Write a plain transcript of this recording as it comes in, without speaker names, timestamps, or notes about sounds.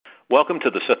Welcome to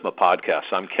the SIFMA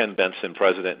podcast. I'm Ken Benson,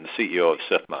 President and CEO of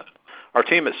SIFMA. Our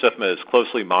team at SIFMA is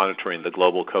closely monitoring the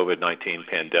global COVID-19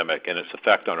 pandemic and its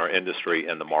effect on our industry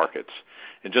and the markets.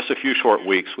 In just a few short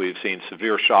weeks, we've seen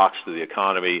severe shocks to the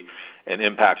economy and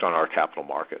impact on our capital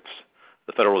markets.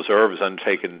 The Federal Reserve has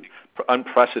undertaken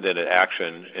unprecedented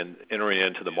action in entering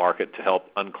into the market to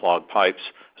help unclog pipes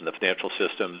in the financial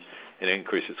system and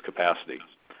increase its capacity.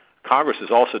 Congress has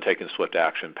also taken swift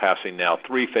action, passing now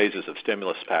 3 phases of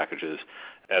stimulus packages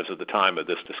as of the time of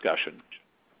this discussion.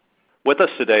 With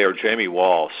us today are Jamie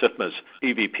Wall, SIFMA's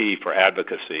EVP for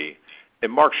Advocacy,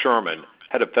 and Mark Sherman,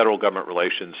 Head of Federal Government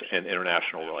Relations and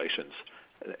International Relations,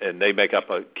 and they make up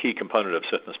a key component of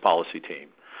SIFMA's policy team.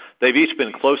 They've each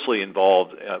been closely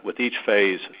involved with each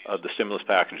phase of the stimulus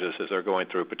packages as they're going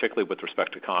through, particularly with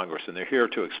respect to Congress, and they're here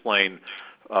to explain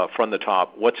from the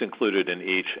top what's included in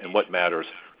each and what matters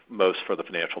most for the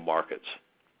financial markets.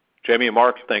 Jamie and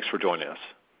Mark, thanks for joining us.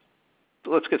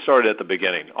 Let's get started at the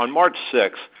beginning. On March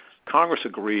 6th, Congress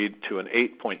agreed to an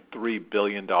 $8.3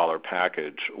 billion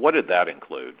package. What did that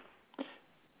include?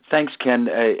 Thanks, Ken.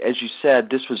 As you said,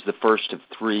 this was the first of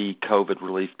 3 COVID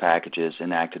relief packages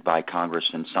enacted by Congress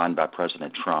and signed by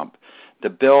President Trump. The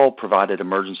bill provided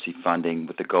emergency funding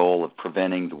with the goal of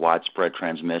preventing the widespread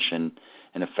transmission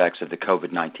and effects of the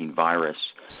COVID-19 virus.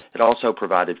 It also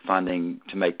provided funding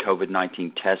to make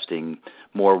COVID-19 testing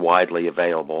more widely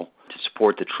available, to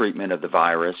support the treatment of the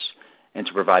virus, and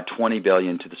to provide $20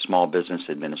 billion to the Small Business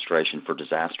Administration for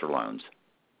disaster loans.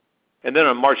 And then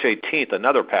on March 18th,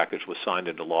 another package was signed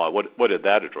into law. What did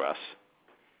that address?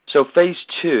 So Phase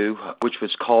 2, which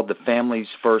was called the Families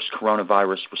First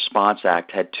Coronavirus Response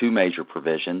Act, had 2 major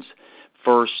provisions.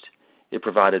 First, it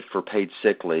provided for paid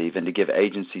sick leave and to give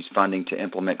agencies funding to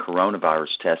implement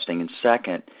coronavirus testing. And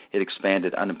second, it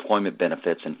expanded unemployment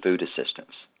benefits and food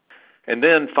assistance. And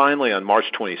then finally, on March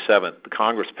 27th, the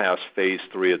Congress passed Phase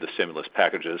 3 of the stimulus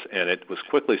packages, and it was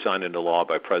quickly signed into law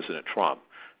by President Trump.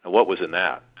 And what was in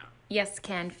that? Yes,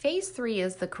 Ken. Phase 3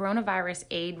 is the Coronavirus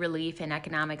Aid, Relief, and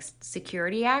Economic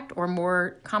Security Act, or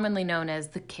more commonly known as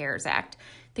the CARES Act.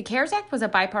 The CARES Act was a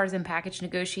bipartisan package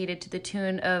negotiated to the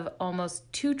tune of almost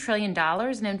 $2 trillion,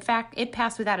 and in fact, it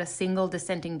passed without a single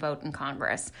dissenting vote in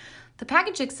Congress. The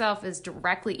package itself is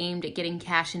directly aimed at getting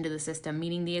cash into the system,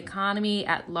 meaning the economy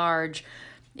at large,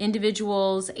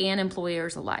 individuals and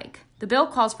employers alike. The bill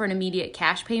calls for an immediate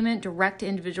cash payment direct to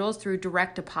individuals through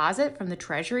direct deposit from the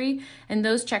Treasury, and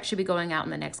those checks should be going out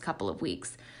in the next couple of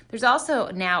weeks. There's also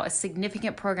now a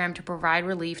significant program to provide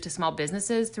relief to small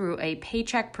businesses through a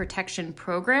Paycheck Protection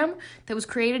Program that was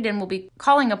created and will be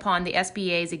calling upon the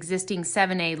SBA's existing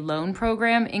 7A loan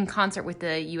program in concert with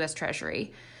the U.S.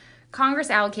 Treasury. Congress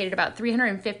allocated about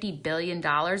 $350 billion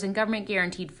in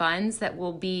government-guaranteed funds that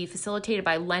will be facilitated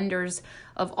by lenders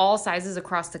of all sizes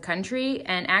across the country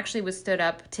and actually was stood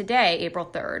up today, April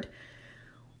 3rd.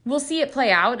 We'll see it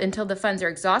play out until the funds are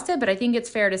exhausted, but I think it's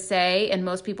fair to say, and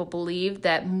most people believe,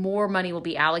 that more money will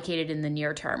be allocated in the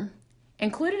near term.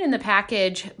 Included in the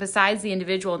package, besides the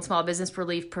individual and small business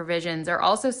relief provisions, are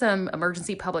also some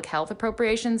emergency public health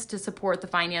appropriations to support the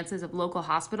finances of local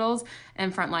hospitals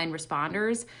and frontline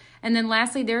responders. And then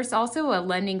lastly, there's also a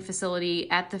lending facility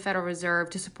at the Federal Reserve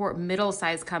to support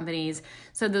middle-sized companies,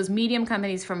 so those medium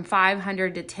companies from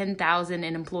 500 to 10,000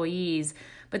 in employees.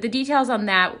 But the details on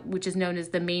that, which is known as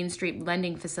the Main Street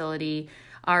Lending Facility,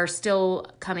 are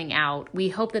still coming out. We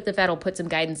hope that the Fed will put some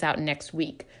guidance out next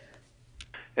week.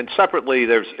 And separately,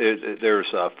 there's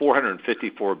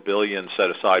 $454 billion set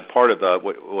aside, part of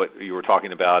what you were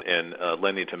talking about in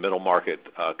lending to middle market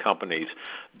companies.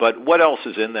 But what else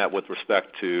is in that with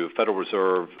respect to Federal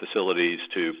Reserve facilities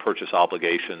to purchase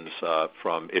obligations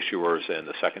from issuers in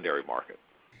the secondary market?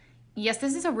 Yes,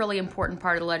 this is a really important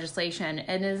part of the legislation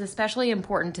and is especially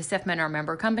important to SIFMA and our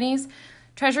member companies.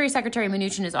 Treasury Secretary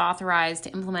Mnuchin is authorized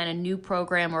to implement a new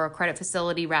program, or a credit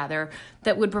facility rather,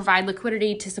 that would provide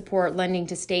liquidity to support lending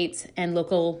to states and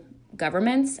local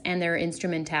governments and their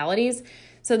instrumentalities.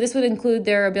 So this would include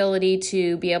their ability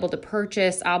to be able to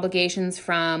purchase obligations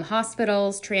from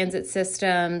hospitals, transit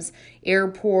systems,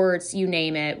 airports, you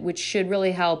name it, which should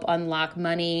really help unlock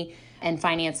money and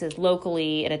finances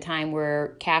locally at a time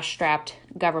where cash-strapped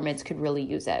governments could really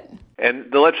use it.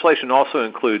 And the legislation also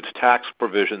includes tax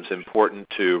provisions important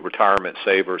to retirement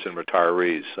savers and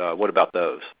retirees. What about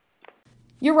those?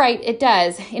 You're right, it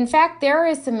does. In fact, there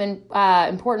is some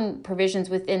important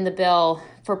provisions within the bill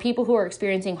for people who are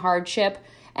experiencing hardship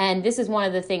And this is one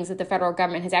of the things that the federal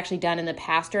government has actually done in the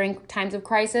past during times of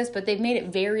crisis, but they've made it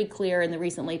very clear in the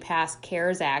recently passed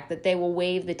CARES Act that they will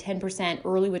waive the 10%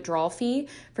 early withdrawal fee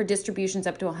for distributions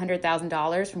up to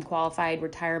 $100,000 from qualified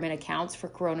retirement accounts for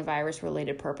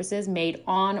coronavirus-related purposes made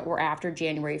on or after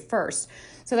January 1st.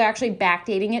 So they're actually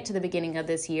backdating it to the beginning of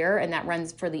this year, and that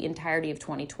runs for the entirety of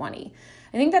 2020.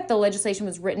 I think that the legislation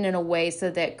was written in a way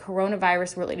so that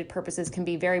coronavirus-related purposes can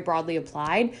be very broadly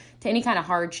applied to any kind of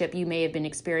hardship you may have been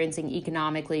experiencing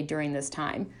economically during this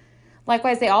time.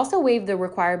 Likewise, they also waived the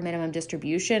required minimum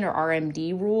distribution or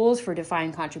RMD rules for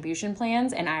defined contribution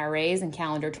plans and IRAs in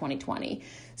calendar 2020.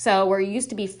 So where you used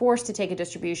to be forced to take a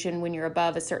distribution when you're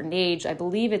above a certain age, I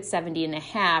believe it's 70 and a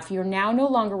half, you're now no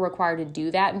longer required to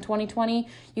do that in 2020.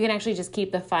 You can actually just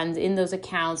keep the funds in those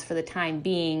accounts for the time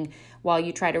being while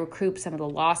you try to recoup some of the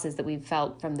losses that we've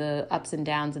felt from the ups and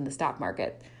downs in the stock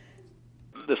market.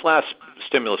 This last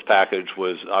stimulus package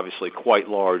was obviously quite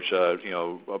large,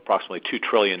 approximately $2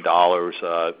 trillion,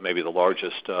 maybe the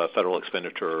largest federal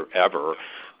expenditure ever.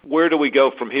 Where do we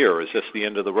go from here? Is this the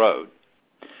end of the road?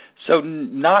 So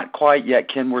not quite yet,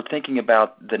 Ken. We're thinking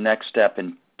about the next step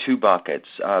in two buckets.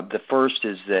 The first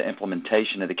is the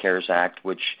implementation of the CARES Act,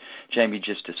 which Jamie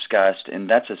just discussed, and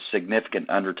that's a significant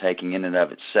undertaking in and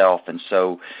of itself. And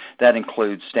so that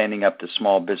includes standing up the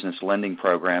small business lending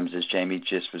programs, as Jamie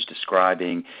just was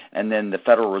describing, and then the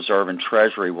Federal Reserve and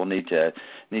Treasury will need to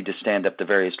stand up the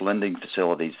various lending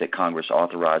facilities that Congress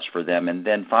authorized for them. And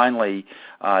then finally,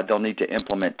 they'll need to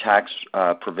implement tax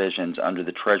provisions under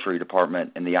the Treasury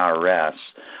Department and the IRS.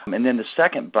 And then the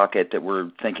second bucket that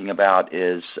we're thinking about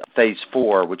is Phase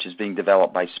 4, which is being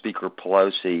developed by Speaker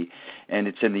Pelosi, and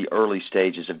it's in the early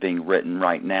stages of being written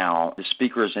right now. The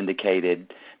Speaker has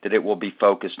indicated that it will be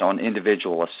focused on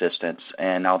individual assistance,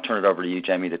 and I'll turn it over to you,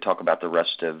 Jamie, to talk about the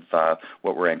rest of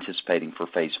what we're anticipating for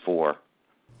Phase 4.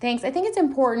 Thanks. I think it's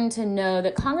important to know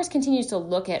that Congress continues to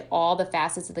look at all the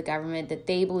facets of the government that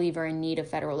they believe are in need of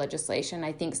federal legislation.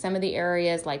 I think some of the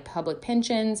areas like public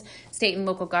pensions, state and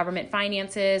local government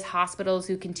finances, hospitals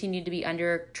who continue to be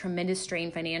under tremendous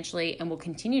strain financially and will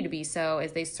continue to be so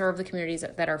as they serve the communities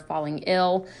that are falling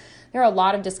ill. There are a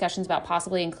lot of discussions about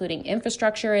possibly including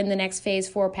infrastructure in the next Phase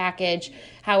 4 package.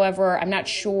 However, I'm not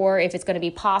sure if it's going to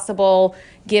be possible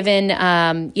given,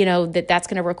 that's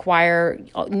going to require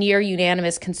near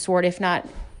unanimous consort, if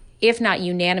not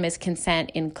unanimous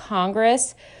consent in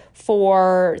Congress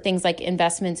for things like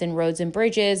investments in roads and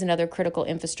bridges and other critical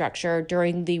infrastructure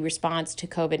during the response to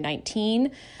COVID-19.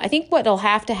 I think what will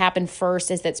have to happen first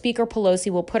is that Speaker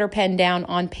Pelosi will put her pen down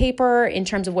on paper in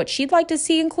terms of what she'd like to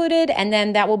see included, and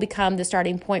then that will become the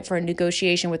starting point for a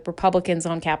negotiation with Republicans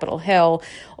on Capitol Hill.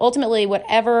 Ultimately,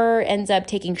 whatever ends up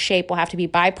taking shape will have to be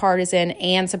bipartisan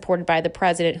and supported by the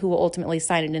president, who will ultimately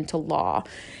sign it into law.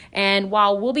 And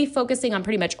while we'll be focusing on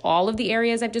pretty much all of the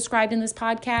areas I've described in this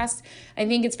podcast, I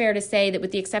think it's fair to say that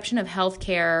with the exception of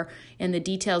healthcare and the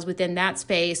details within that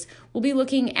space, we'll be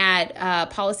looking at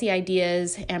policy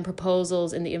ideas and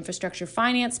proposals in the infrastructure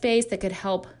finance space that could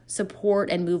help support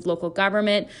and move local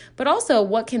government, but also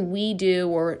what can we do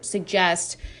or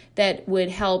suggest that would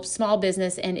help small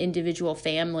business and individual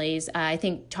families. I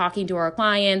think talking to our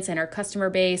clients and our customer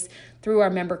base through our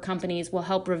member companies will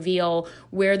help reveal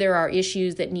where there are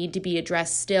issues that need to be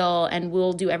addressed still, and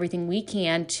we'll do everything we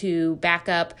can to back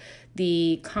up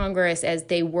the Congress as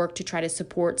they work to try to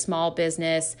support small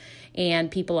business and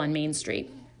people on Main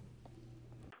Street.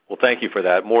 Well, thank you for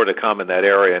that. More to come in that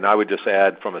area. And I would just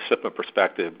add, from a SIPMA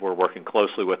perspective, we're working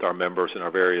closely with our members in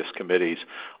our various committees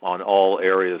on all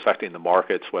areas affecting the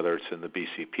markets, whether it's in the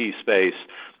BCP space,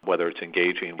 whether it's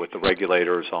engaging with the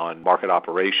regulators on market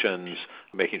operations,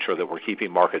 making sure that we're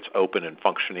keeping markets open and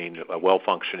functioning,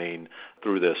 well-functioning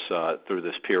through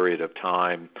this period of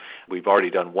time. We've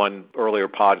already done one earlier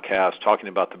podcast talking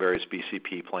about the various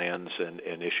BCP plans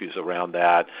and issues around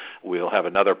that. We'll have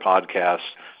another podcast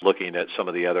looking at some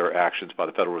of the other actions by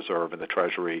the Federal Reserve and the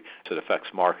Treasury that affects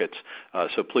markets.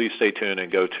 So please stay tuned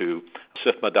and go to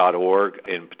SIFMA.org.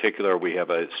 In particular, we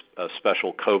have a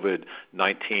special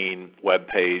COVID-19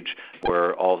 webpage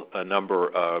where a number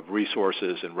of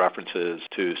resources and references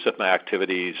to SIFMA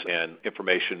activities and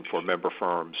information for member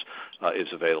firms is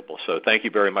available. So thank you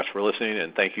very much for listening,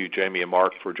 and thank you, Jamie and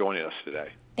Mark, for joining us today.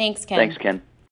 Thanks, Ken. Thanks, Ken.